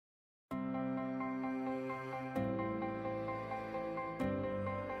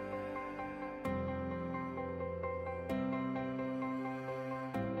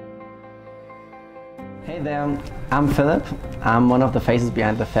Hey there, I'm Philip. I'm one of the faces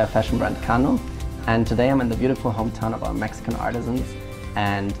behind the fair fashion brand Cano, and today I'm in the beautiful hometown of our Mexican artisans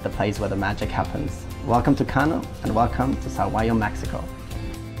and the place where the magic happens. Welcome to Cano and welcome to Saguayo, Mexico.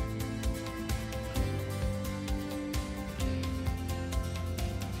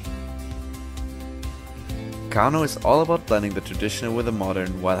 Cano is all about blending the traditional with the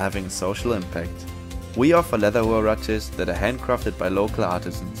modern while having social impact. We offer leather huaraches that are handcrafted by local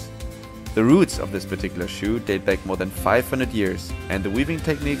artisans. The roots of this particular shoe date back more than 500 years, and the weaving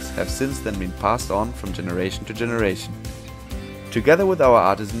techniques have since then been passed on from generation to generation. Together with our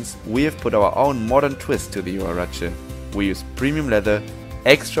artisans, we have put our own modern twist to the huarache. We use premium leather,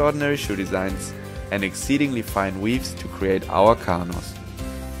 extraordinary shoe designs, and exceedingly fine weaves to create our Canos.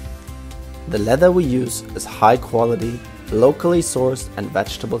 The leather we use is high quality, locally sourced and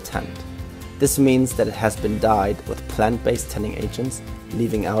vegetable tanned. This means that it has been dyed with plant-based tanning agents,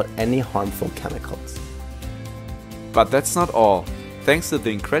 leaving out any harmful chemicals. But that's not all. Thanks to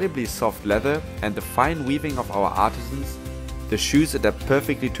the incredibly soft leather and the fine weaving of our artisans, the shoes adapt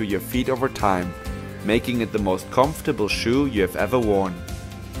perfectly to your feet over time, making it the most comfortable shoe you have ever worn.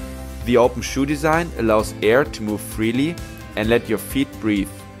 The open shoe design allows air to move freely and let your feet breathe,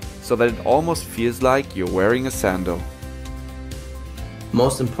 so that it almost feels like you're wearing a sandal.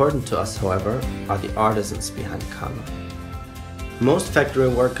 Most important to us, however, are the artisans behind Cano. Most factory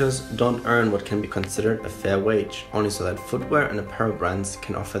workers don't earn what can be considered a fair wage, only so that footwear and apparel brands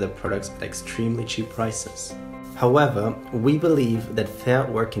can offer their products at extremely cheap prices. However, we believe that fair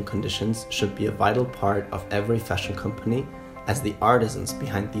working conditions should be a vital part of every fashion company, as the artisans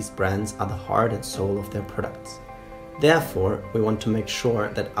behind these brands are the heart and soul of their products. Therefore, we want to make sure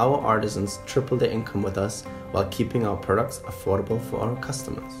that our artisans triple their income with us while keeping our products affordable for our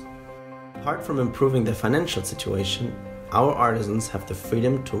customers. Apart from improving their financial situation, our artisans have the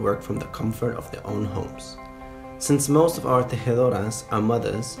freedom to work from the comfort of their own homes. Since most of our tejedoras are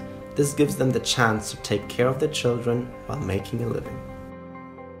mothers, this gives them the chance to take care of their children while making a living.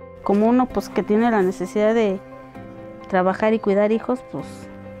 Como uno pues que tiene la necesidad de trabajar y cuidar hijos, pues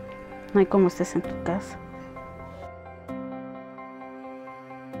no hay como estés en tu casa.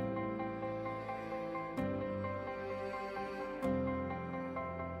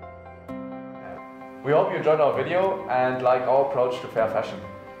 We hope you enjoyed our video and like our approach to fair fashion.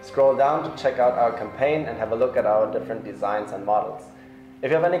 Scroll down to check out our campaign and have a look at our different designs and models. If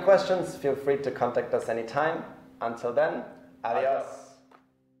you have any questions, feel free to contact us anytime. Until then, adios.